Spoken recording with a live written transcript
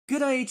Good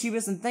day,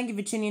 YouTubers, and thank you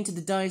for tuning into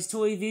the Dice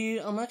Toy Review.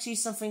 I'm actually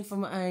suffering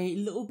from a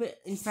little bit,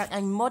 in fact,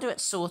 a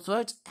moderate sore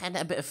throat and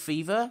a bit of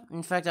fever.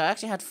 In fact, I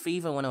actually had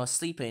fever when I was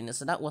sleeping,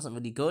 so that wasn't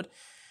really good.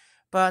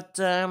 But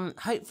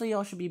hopefully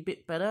I should be a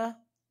bit better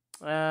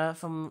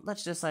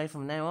let's just say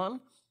from now on.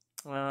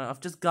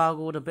 I've just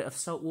gargled a bit of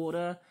salt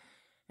water,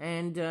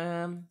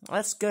 and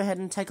let's go ahead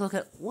and take a look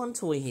at one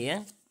toy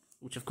here,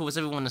 which of course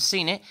everyone has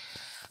seen it.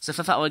 So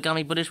for Fat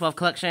Origami British Wolf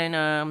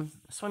Collection,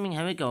 Swimming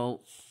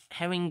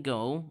Herring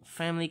Gull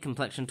Family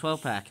Complexion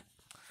 12-pack.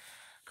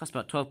 Cost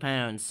about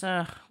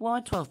 £12.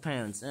 Why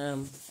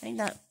 £12? Ain't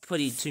that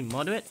pretty too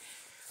moderate?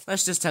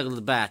 Let's just take a look at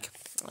the back.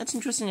 What's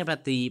interesting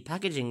about the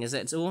packaging is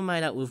that it's all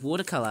made out with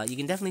watercolor. You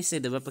can definitely see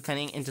the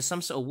replicating into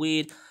some sort of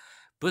weird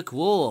brick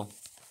wall.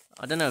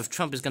 I don't know if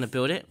Trump is going to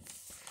build it.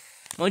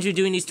 Mind you,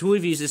 doing these toy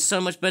reviews is so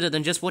much better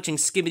than just watching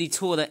Skibidi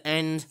Toilet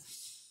and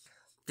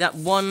that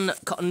one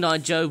Cotton Eye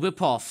Joe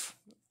ripoff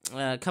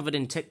covered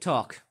in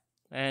TikTok.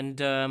 And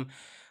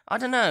I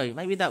don't know,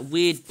 maybe that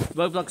weird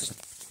Roblox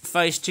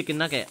face chicken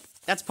nugget.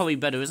 That's probably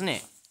better, isn't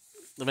it?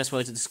 The best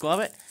way to describe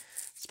it.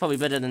 It's probably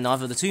better than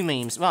either of the two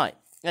memes. Right,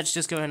 let's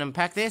just go ahead and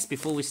unpack this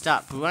before we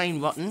start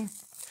brain rotting.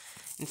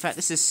 In fact,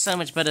 this is so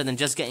much better than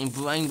just getting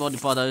brain rotted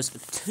by those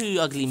two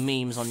ugly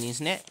memes on the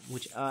internet,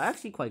 which are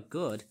actually quite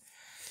good.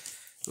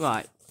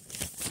 Right,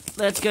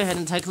 let's go ahead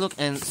and take a look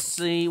and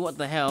see what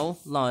the hell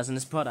lies in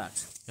this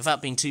product.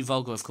 Without being too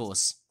vulgar, of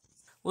course.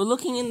 We're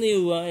looking in the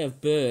array of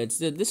birds.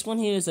 This one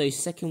here is a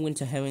second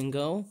winter herring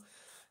gull,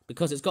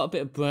 because it's got a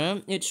bit of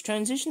brown. It's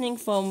transitioning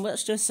from,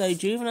 let's just say,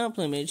 juvenile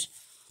plumage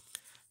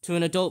to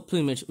an adult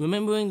plumage.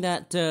 Remembering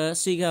that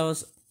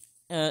seagulls,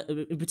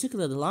 in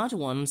particular the larger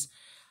ones,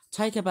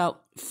 take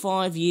about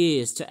 5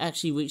 years to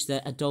actually reach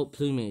their adult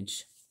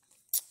plumage.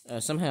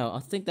 Somehow,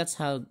 I think that's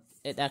how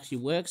it actually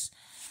works.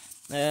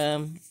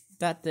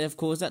 Of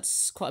course,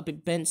 that's quite a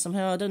bit bent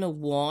somehow. I don't know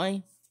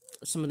why.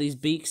 Some of these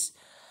beaks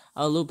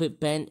are a little bit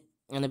bent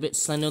and a bit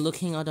slender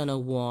looking. I don't know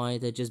why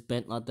they're just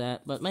bent like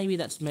that, but maybe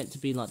that's meant to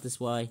be like this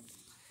way.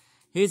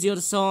 Here's the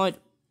other side.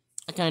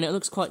 Okay, and it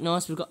looks quite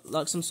nice. We've got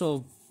like some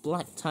sort of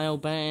black tail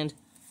band,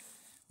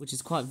 which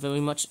is quite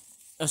very much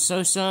a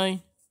so-so.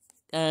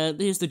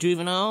 Here's the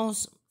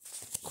juveniles,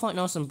 quite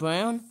nice and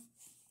brown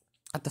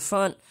at the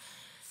front,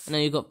 and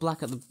then you've got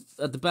black at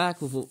the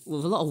back with a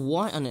lot of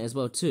white on it as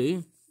well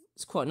too.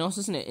 It's quite nice,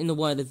 isn't it? In the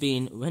way they've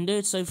been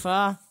rendered so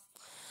far.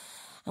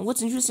 And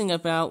what's interesting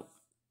about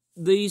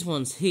these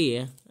ones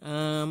here,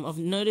 I've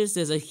noticed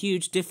there's a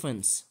huge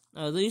difference.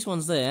 These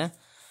ones there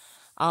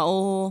are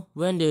all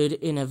rendered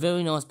in a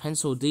very nice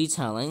pencil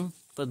detailing,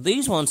 but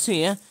these ones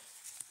here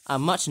are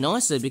much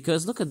nicer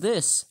because look at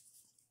this.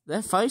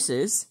 Their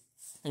faces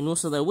and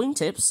also their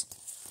wingtips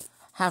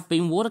have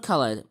been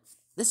watercolored.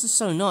 This is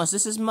so nice.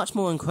 This is much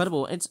more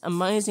incredible. It's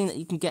amazing that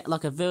you can get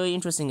like a very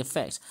interesting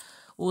effect,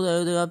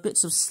 although there are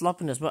bits of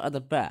sloppiness right at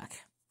the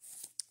back,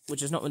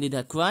 which is not really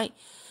that great.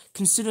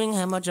 Considering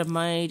how much I've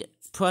made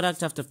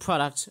product after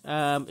product,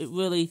 it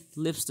really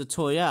lifts the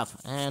toy up.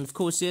 And of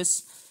course,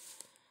 yes,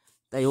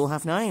 they all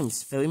have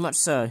names, very much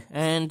so.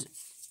 And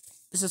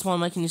this is why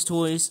making these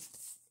toys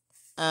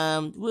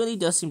really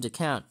does seem to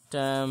count.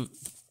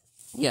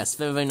 Yes,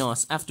 very, very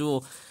nice. After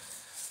all,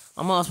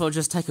 I might as well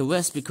just take a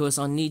rest because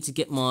I need to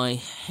get my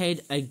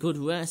head a good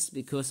rest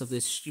because of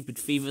this stupid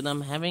fever that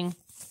I'm having.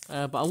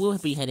 But I will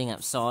be heading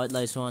outside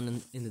later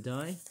on in the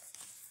day.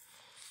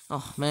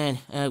 Oh man,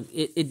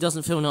 it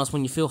doesn't feel nice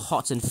when you feel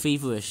hot and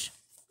feverish,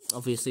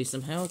 obviously,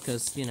 somehow,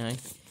 because, you know,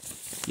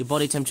 your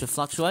body temperature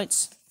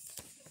fluctuates.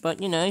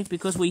 But, you know,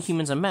 because we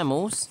humans are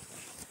mammals,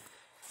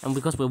 and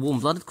because we're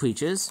warm-blooded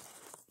creatures,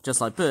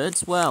 just like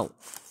birds, well,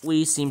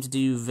 we seem to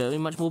do very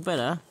much more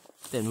better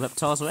than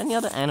reptiles or any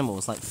other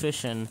animals, like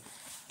fish and,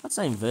 I'd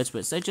say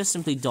invertebrates. They just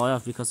simply die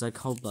off because they're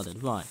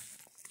cold-blooded. Right.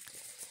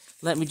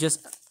 Let me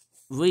just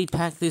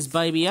repack this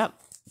baby up,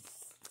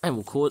 and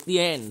we'll call it the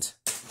end.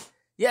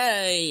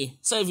 Yay!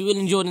 So if you really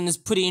enjoyed this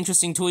pretty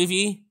interesting toy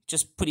review,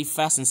 just pretty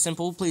fast and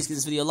simple, please give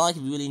this video a like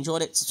if you really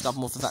enjoyed it. Subscribe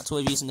for more for that toy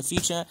reviews in the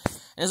future.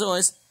 And as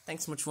always,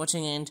 thanks so much for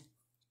watching and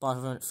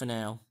bye for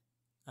now.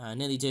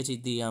 Nearly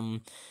dirtied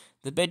the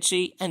bed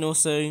sheet and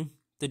also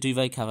the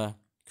duvet cover.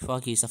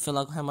 Crikey, I feel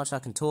like how much I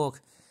can talk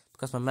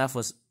because my mouth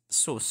was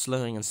sort of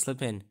slurring and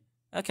slipping.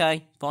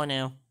 Okay, bye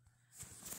now.